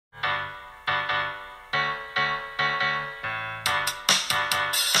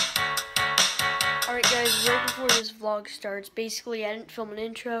this vlog starts. Basically, I didn't film an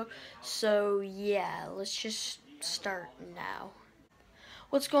intro, so yeah, let's just start now.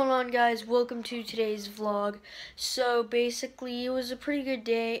 What's going on, guys? Welcome to today's vlog. So basically, it was a pretty good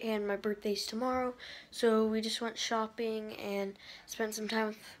day, and my birthday's tomorrow, so we just went shopping and spent some time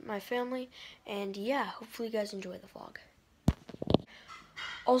with my family, and yeah, hopefully you guys enjoy the vlog.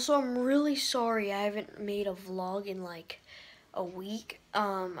 Also, I'm really sorry I haven't made a vlog in like a week.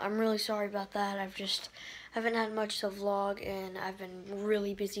 I'm really sorry about that. Haven't had much to vlog, and I've been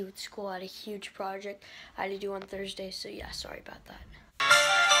really busy with school. I had a huge project I had to do on Thursday, so yeah, sorry about that.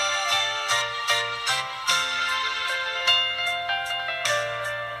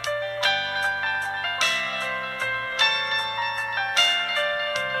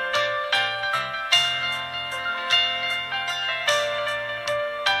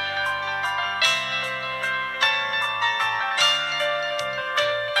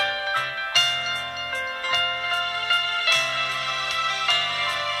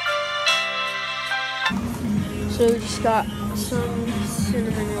 So we just got some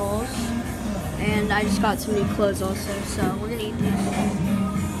cinnamon rolls, and I just got some new clothes also, so we're gonna eat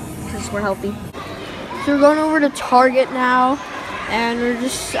these because we're healthy. So we're going over to Target now, and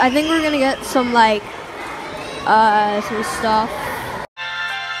I think we're gonna get some like, some stuff.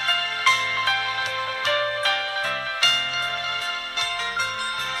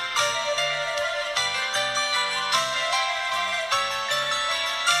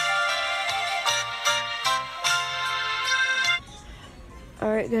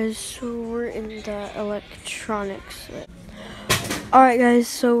 Alright guys, so we're in the electronics. Alright guys,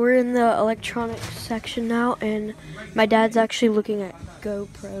 so we're in the electronics section now, and my dad's actually looking at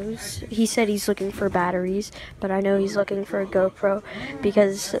GoPros. He said he's looking for batteries, but I know he's looking for a GoPro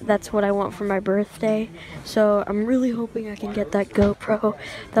because that's what I want for my birthday. So I'm really hoping I can get that GoPro.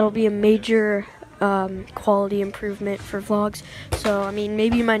 That'll be a major quality improvement for vlogs. So I mean,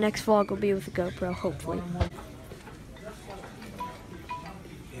 maybe my next vlog will be with a GoPro, hopefully.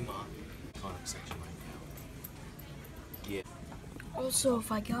 Also,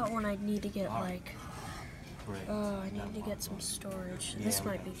 if I got one, I'd need to get like, I need to get some storage. This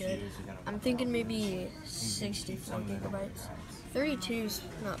might be good. I'm thinking maybe 64 gigabytes. 32's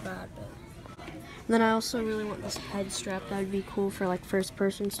not bad, but. And then I also really want this head strap. That would be cool for like first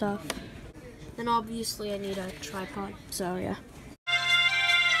person stuff. And obviously I need a tripod, so yeah.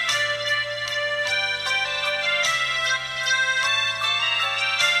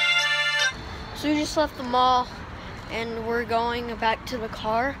 So we just left the mall, and we're going back to the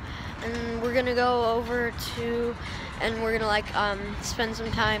car, and we're gonna go over to, and we're gonna like spend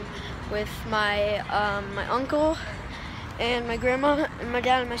some time with my my uncle and my grandma and my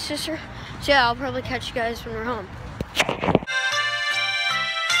dad and my sister. So yeah, I'll probably catch you guys when we're home.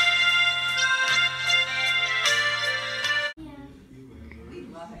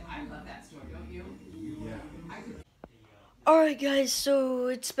 Alright guys, so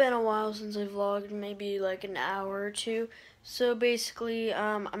it's been a while since I vlogged, maybe like an hour or two. So basically,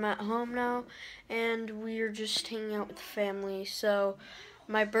 I'm at home now, and we're just hanging out with the family. So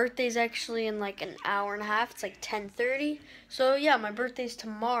my birthday's actually in like an hour and a half. It's like 10:30. So yeah, my birthday's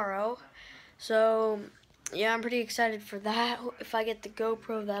tomorrow. So yeah, I'm pretty excited for that. If I get the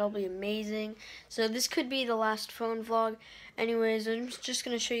GoPro, that'll be amazing. So this could be the last phone vlog. Anyways, I'm just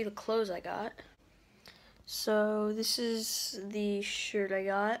gonna show you the clothes I got. So this is the shirt I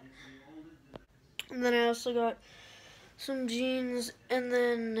got, and then I also got some jeans, and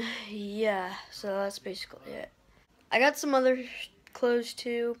then yeah, so that's basically it. I got some other clothes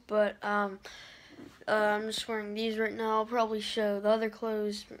too, but I'm just wearing these right now. I'll probably show the other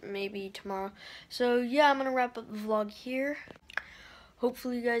clothes maybe tomorrow. So yeah, I'm gonna wrap up the vlog here.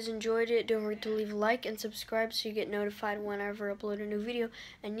 Hopefully you guys enjoyed it. Don't forget to leave a like and subscribe so you get notified whenever I upload a new video.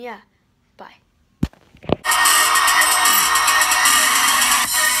 And yeah, bye.